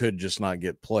game could just not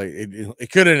get played.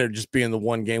 It could end up just being the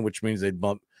one game, which means they'd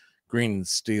bump Green and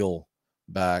Steele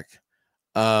back.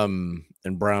 And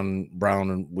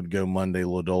Brown would go Monday.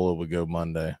 Lodolo would go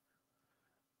Monday.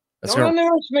 Don't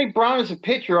underestimate Brown as a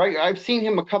pitcher. I've seen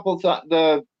him a couple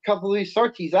of these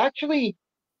starts. He's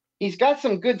got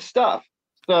some good stuff.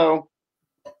 So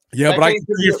yeah, but I can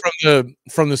tell you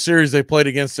from the series they played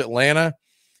against Atlanta,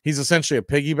 he's essentially a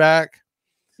piggyback.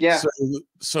 Yeah.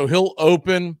 So he'll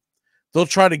open. They'll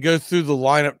try to go through the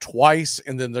lineup twice,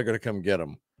 and then they're going to come get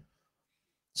him.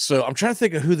 So I'm trying to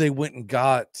think of who they went and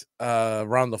got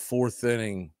around the 4th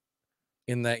inning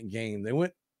in that game. They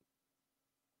went.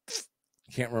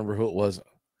 Can't remember who it was.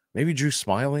 Maybe Drew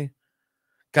Smiley.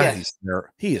 God, yes.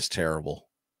 He is terrible.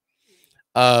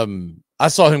 I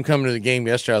saw him coming to the game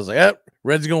yesterday. I was like, "Yep,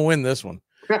 Red's going to win this one."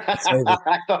 I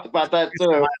thought about that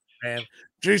too. Man,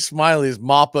 Drew Smiley is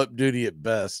mop-up duty at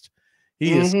best.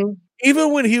 He is.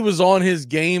 Even when he was on his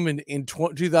game in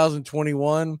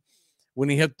 2021, when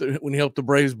he helped the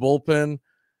Braves bullpen,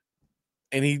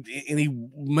 and he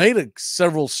made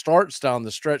several starts down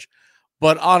the stretch.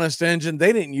 But honest engine,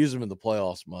 they didn't use him in the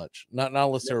playoffs much. Not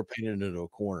unless they were painted into a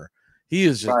corner. He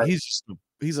is just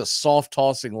he's a soft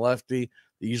tossing lefty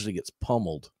that usually gets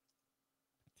pummeled.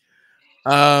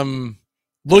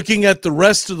 Looking at the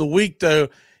rest of the week though,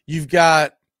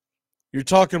 you're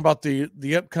talking about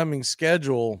the upcoming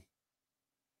schedule.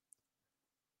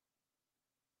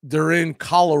 They're in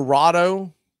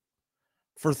Colorado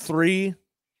for 3,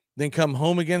 then come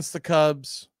home against the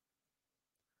Cubs.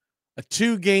 A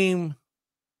 2-game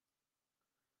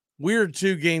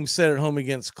set at home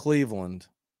against Cleveland.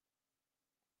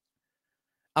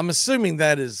 I'm assuming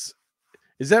that is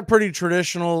that pretty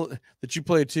traditional that you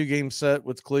play a 2-game set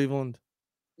with Cleveland?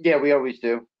 Yeah, we always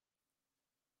do.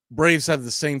 Braves have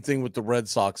the same thing with the Red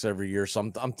Sox every year. So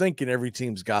I'm thinking every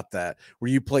team's got that where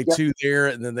you play 2 there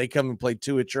and then they come and play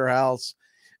 2 at your house.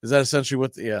 Is that essentially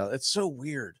what it's so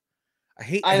weird. I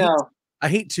hate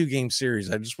 2-game series.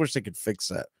 I just wish they could fix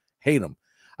that. Hate them.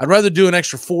 I'd rather do an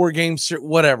extra 4-game series,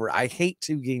 whatever. I hate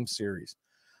 2-game series.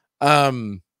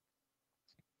 And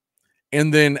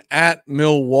then at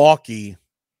Milwaukee,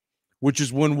 which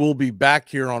is when we'll be back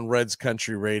here on Reds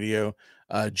Country Radio,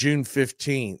 June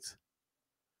 15th.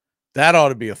 That ought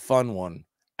to be a fun one.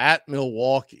 at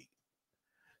Milwaukee.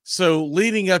 So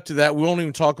leading up to that, we won't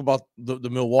even talk about the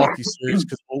Milwaukee series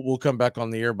because we'll come back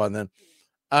on the air by then.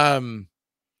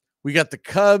 We got the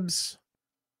Cubs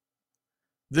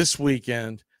this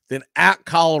weekend, then at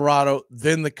Colorado,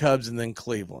 then the Cubs, and then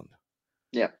Cleveland.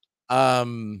 Yeah.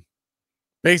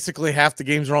 Basically, half the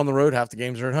games are on the road, half the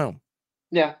games are at home.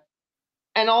 Yeah.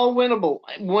 And all winnable.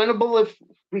 Winnable if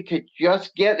we could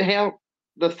just get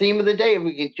the theme of the day, if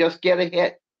we could just get a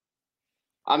hit.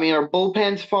 I mean, our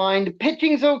bullpen's fine. The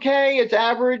pitching's okay. It's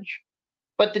average.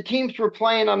 But the teams we're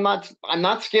playing, I'm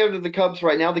not scared of the Cubs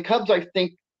right now. The Cubs, I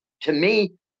think, to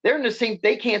me, they're in the same.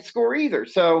 They can't score either.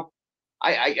 So,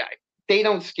 they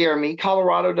don't scare me.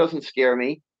 Colorado doesn't scare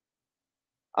me.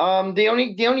 The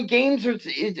only games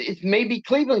is maybe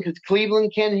Cleveland, because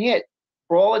Cleveland can hit.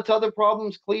 For all its other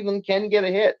problems, Cleveland can get a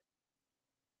hit.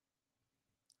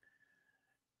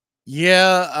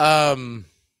 Yeah.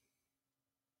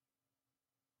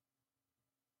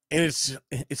 And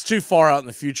it's too far out in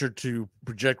the future to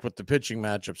project what the pitching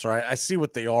matchups are. I see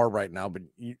what they are right now, but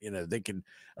they can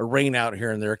a rain out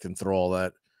here and there can throw all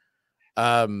that.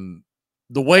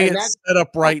 The way it's set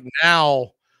up right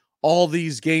now, all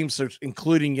these games,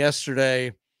 including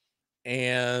yesterday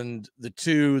and the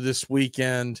 2 this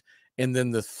weekend, and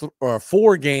then the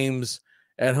 4 games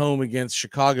at home against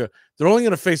Chicago, they're only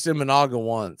going to face Imanaga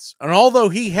once. And although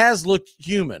he has looked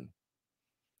human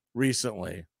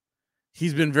recently,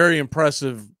 he's been very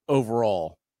impressive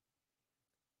overall.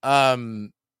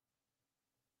 To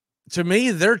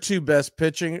me, their 2 best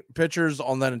pitchers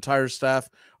on that entire staff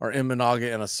are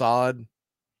Imanaga and Assad.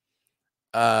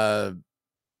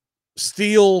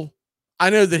 Steele, I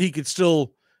know that he could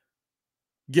still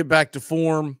get back to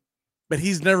form, but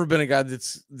he's never been a guy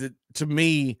that to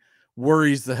me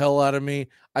worries the hell out of me.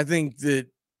 I think that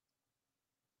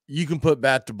you can put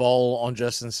bat to ball on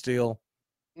Justin Steele.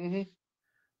 Mm-hmm.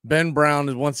 Ben Brown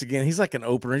is, once again, he's like an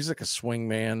opener. He's like a swing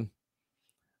man.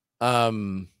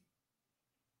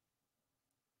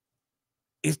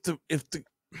 If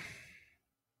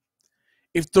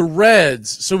the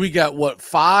Reds, so we got what,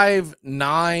 5,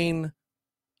 9,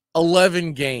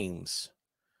 11 games,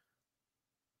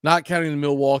 not counting the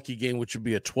Milwaukee game, which would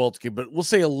be a 12th game, but we'll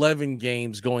say 11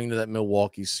 games going to that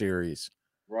Milwaukee series.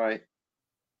 Right.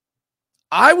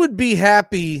 I would be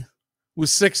happy with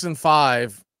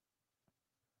 6-5.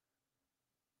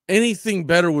 Anything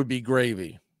better would be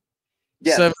gravy.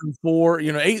 Yes. 7-4,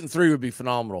 8-3 would be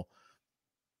phenomenal.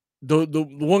 The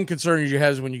one concern you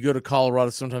have is when you go to Colorado,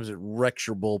 sometimes it wrecks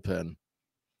your bullpen.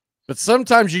 But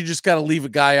sometimes you just got to leave a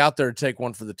guy out there to take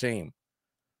one for the team.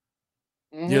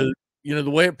 Mm-hmm. The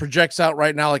way it projects out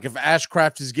right now, like if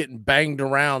Ashcraft is getting banged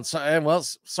around,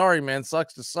 sorry, man,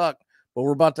 sucks to suck, but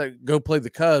we're about to go play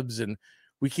the Cubs, and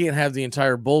we can't have the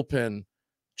entire bullpen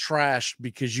trashed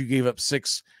because you gave up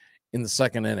 6 in the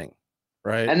second inning,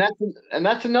 right? And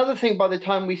that's another thing. By the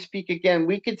time we speak again,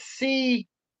 we could see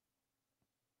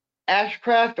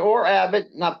Ashcraft or Abbott,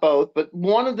 not both, but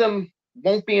one of them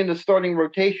won't be in the starting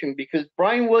rotation because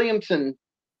Brian Williamson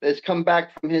has come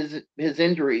back from his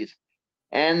injuries.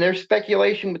 And there's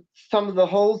speculation with some of the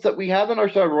holes that we have in our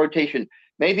starting rotation.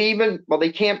 Maybe even, they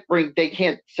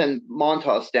can't send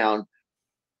Montas down.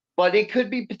 But it could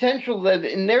be potential that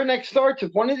in their next starts,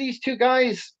 if one of these 2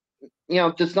 guys,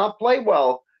 does not play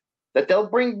well, that they'll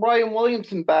bring Brian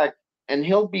Williamson back and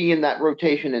he'll be in that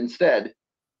rotation instead.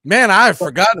 Man, I've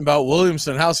forgotten about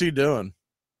Williamson. How's he doing?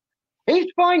 He's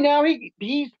fine now.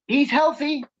 He's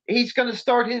healthy. He's going to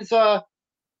start his, I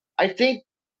think,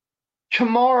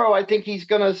 tomorrow, I think he's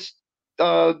going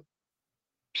to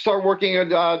start working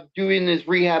on doing his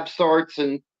rehab starts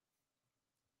and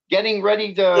getting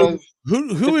ready to.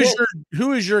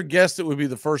 Who is your guess that would be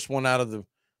the first one out of the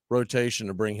rotation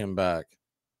to bring him back?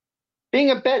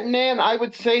 Being a betting man, I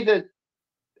would say that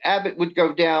Abbott would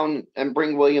go down and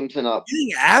bring Williamson up. You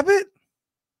think Abbott?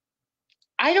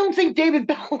 I don't think David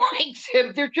Bell likes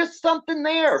him. There's just something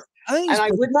there.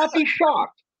 I would not be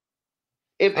shocked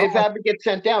if Abbott gets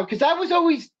sent down, because that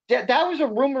was a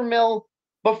rumor mill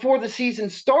before the season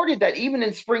started, that even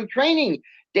in spring training,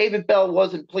 David Bell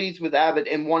wasn't pleased with Abbott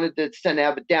and wanted to send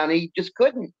Abbott down. He just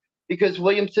couldn't because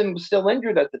Williamson was still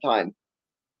injured at the time.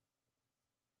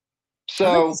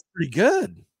 So that's pretty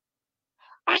good.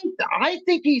 I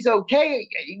think he's okay.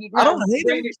 I don't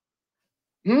hate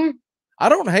him. I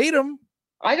don't hate him.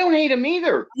 I don't hate him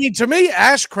either. I mean, to me,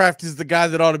 Ashcraft is the guy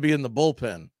that ought to be in the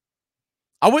bullpen.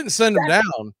 I wouldn't send him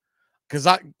down because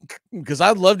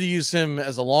I'd love to use him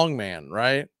as a long man,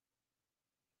 right?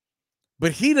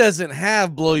 But he doesn't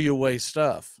have blow you away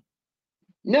stuff.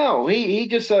 No, he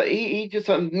just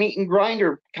a meat and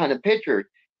grinder kind of pitcher.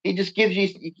 He just gives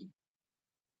you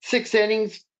 6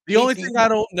 innings, The only thing I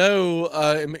don't know,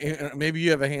 maybe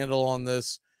you have a handle on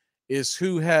this, is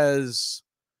who has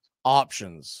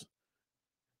options.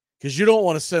 Because you don't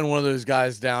want to send one of those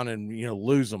guys down and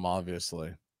lose them,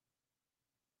 obviously.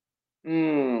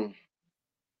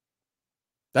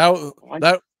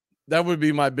 That would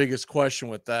be my biggest question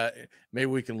with that. Maybe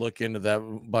we can look into that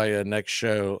by next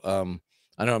show.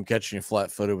 I know I'm catching you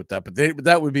flat-footed with that, but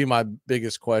that would be my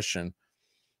biggest question: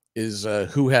 is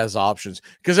who has options?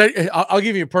 Because I'll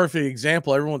give you a perfect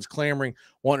example. Everyone's clamoring,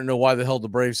 wanting to know why the hell the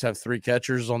Braves have 3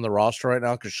 catchers on the roster right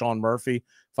now. Because Sean Murphy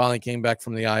finally came back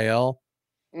from the IL.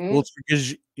 Well,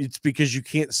 it's because you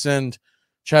can't send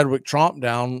Chadwick Tromp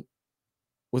down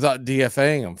without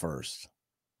DFAing him first.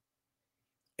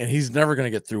 And he's never going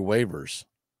to get through waivers.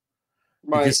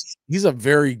 Right. Because he's a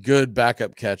very good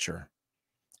backup catcher.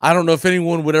 I don't know if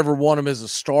anyone would ever want him as a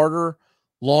starter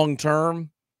long term,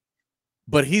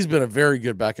 but he's been a very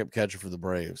good backup catcher for the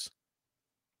Braves.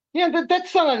 Yeah,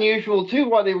 that's not unusual, too,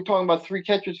 while they were talking about 3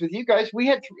 catchers with you guys. We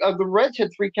had the Reds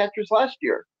had 3 catchers last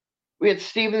year. We had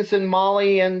Stevenson,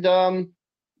 Molly, and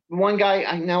one guy.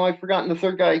 I've forgotten the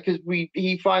third guy because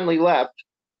he finally left.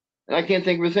 And I can't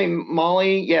think of his name.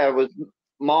 Molly, yeah, it was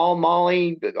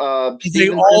Molly. They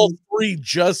all 3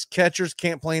 just catchers,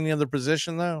 can't play any other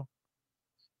position though.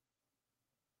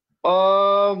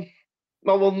 Well,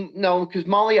 no, because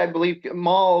Molly, I believe,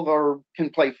 can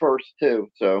play first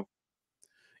too. So,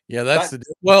 yeah,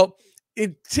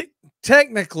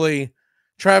 technically,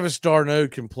 Travis d'Arnaud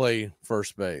can play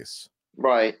first base,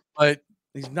 right? But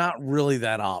he's not really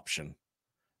that option.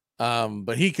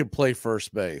 But he could play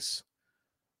first base.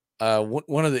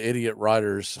 One of the idiot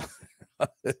writers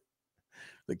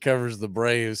that covers the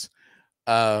Braves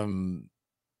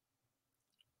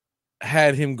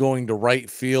had him going to right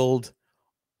field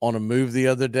on a move the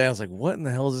other day. I was like, what in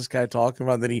the hell is this guy talking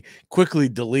about? Then he quickly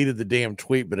deleted the damn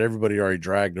tweet, but everybody already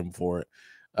dragged him for it.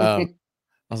 I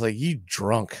was like, you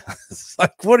drunk. It's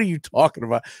like, what are you talking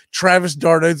about? Travis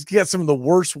d'Arnaud's got some of the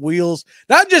worst wheels,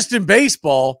 not just in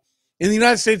baseball, in the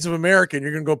United States of America, and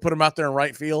you're going to go put him out there in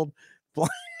right field? What?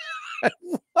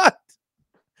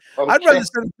 Okay. I'd rather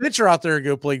send a pitcher out there and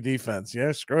go play defense.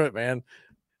 Yeah, screw it, man.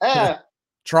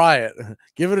 Try it.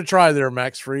 Give it a try there,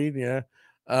 Max Fried. Yeah.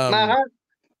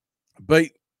 But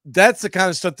that's the kind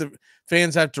of stuff that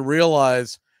fans have to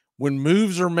realize when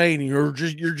moves are made and you're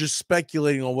just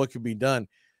speculating on what could be done.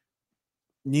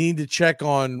 You need to check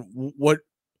on what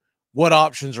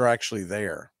options are actually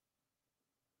there.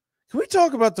 Can we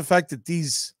talk about the fact that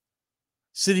these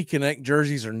City Connect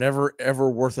jerseys are never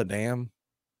ever worth a damn?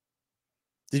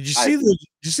 Did you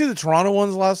see the Toronto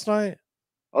ones last night?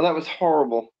 Oh, that was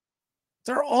horrible.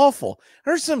 They're awful.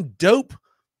 There's some dope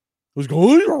was going,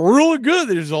 oh, they're really good.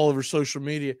 They're just all over social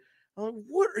media. I'm like,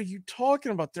 what are you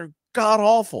talking about? They're god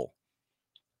awful.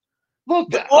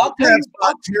 Look, I'll tell you,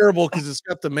 not terrible because it's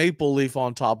got the maple leaf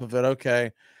on top of it.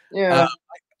 Okay. Yeah.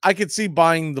 I could see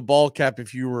buying the ball cap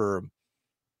if you were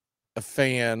a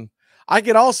fan. I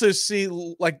could also see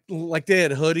like they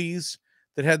had hoodies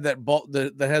that had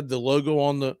that had the logo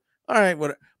on the. All right,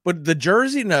 but the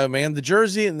jersey, no, man, the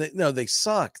jersey no, they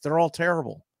suck. They're all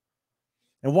terrible.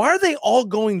 And why are they all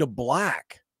going to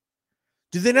black?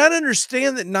 Do they not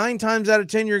understand that 9 times out of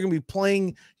 10 you're going to be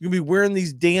playing, you're going to be wearing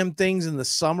these damn things in the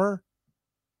summer?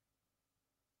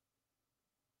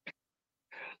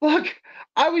 Look,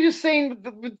 I was just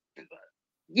saying,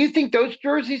 you think those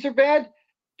jerseys are bad?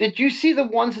 Did you see the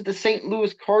ones that the St.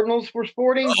 Louis Cardinals were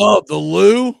sporting? Oh, the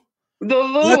Lou? The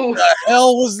Lou. What the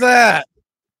hell was that?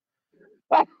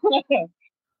 The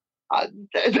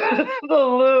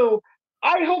Lou.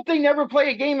 I hope they never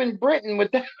play a game in Britain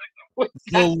with that.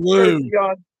 The Lou.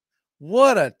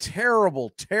 What a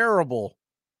terrible, terrible.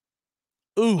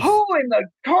 Oof. Who in the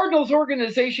Cardinals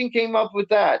organization came up with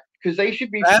that? Because they should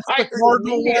be. That's the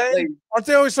Cardinal way. Aren't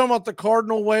they always talking about the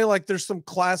Cardinal way? Like there's some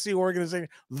classy organization.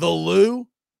 The Lou.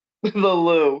 The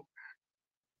Lou.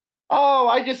 Oh,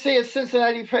 I just say as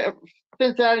Cincinnati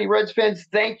Reds fans,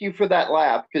 thank you for that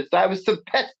laugh because that was the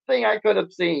best thing I could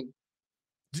have seen.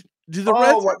 Do the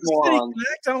Reds have City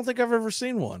Connect? I don't think I've ever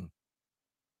seen one.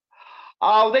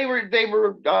 Oh, they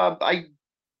were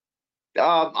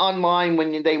online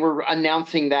when they were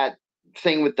announcing that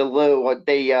thing with the Lou.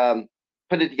 They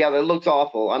put it together. It looks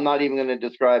awful. I'm not even going to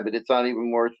describe it. It's not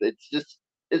even worth it. It's just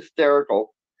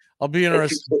hysterical. I'll be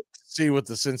interested to see what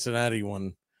the Cincinnati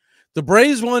one. The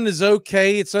Braves one is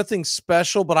okay. It's nothing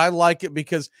special, but I like it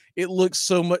because it looks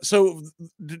so much. So,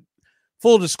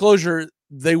 full disclosure,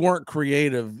 they weren't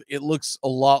creative. It looks a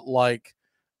lot like,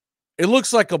 it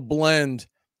looks like a blend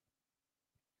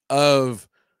of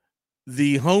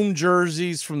the home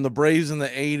jerseys from the Braves in the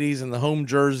 80s and the home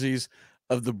jerseys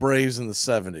of the Braves in the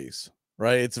 70s,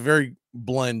 right? It's a very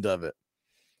blend of it.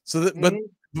 So that,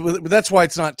 but that's why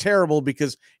it's not terrible,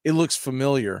 because it looks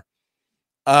familiar.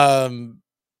 Those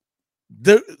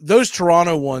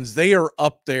Toronto ones, they are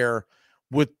up there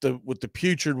with the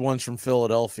putrid ones from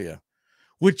Philadelphia,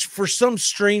 which for some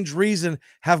strange reason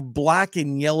have black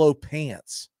and yellow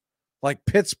pants, like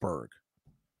Pittsburgh.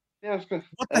 Yeah, it's good.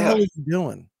 What the hell are you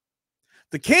doing?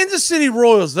 The Kansas City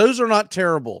Royals, those are not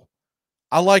terrible.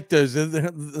 I like those.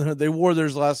 They wore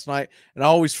theirs last night, and I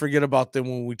always forget about them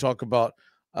when we talk about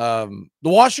the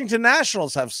Washington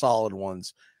Nationals have solid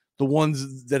ones. The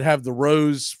ones that have the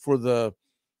rose for the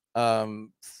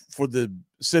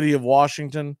city of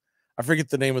Washington. I forget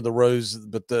the name of the rose,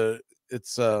 but it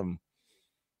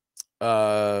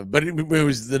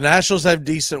was the Nationals have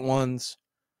decent ones.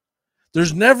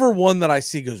 There's never one that I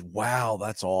see goes, wow,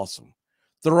 that's awesome.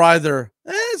 They're either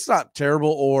it's not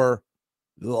terrible, or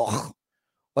ugh,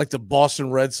 like the Boston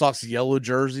Red Sox yellow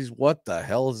jerseys. What the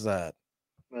hell is that?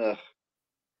 Ugh.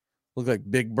 Look like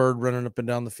Big Bird running up and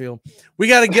down the field. We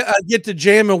got to get to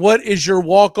jamming. What is your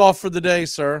walk-off for the day,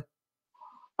 sir?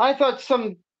 I thought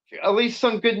at least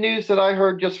some good news that I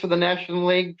heard just for the National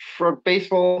League for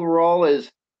baseball overall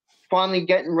is finally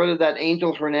getting rid of that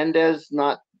Angel Hernandez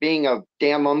not being a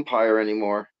damn umpire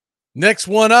anymore. Next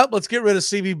one up, let's get rid of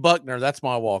CB Buckner. That's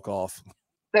my walk-off.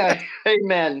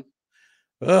 Amen.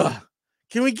 Ugh.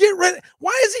 Can we get rid?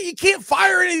 Why is it you can't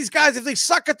fire any of these guys if they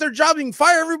suck at their job? You can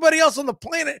fire everybody else on the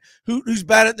planet who's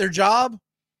bad at their job,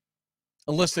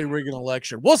 unless they rig an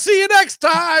election. We'll see you next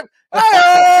time.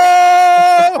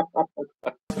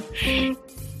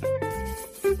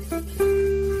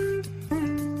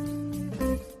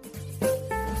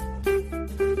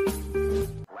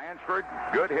 Lansford,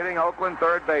 good hitting Oakland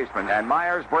third baseman, and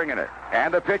Myers bringing it.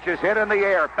 And the pitch is hit in the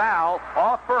air, foul,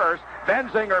 off first.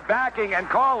 Benzinger backing and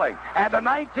calling. And the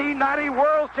 1990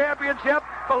 World Championship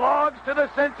belongs to the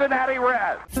Cincinnati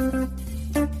Reds.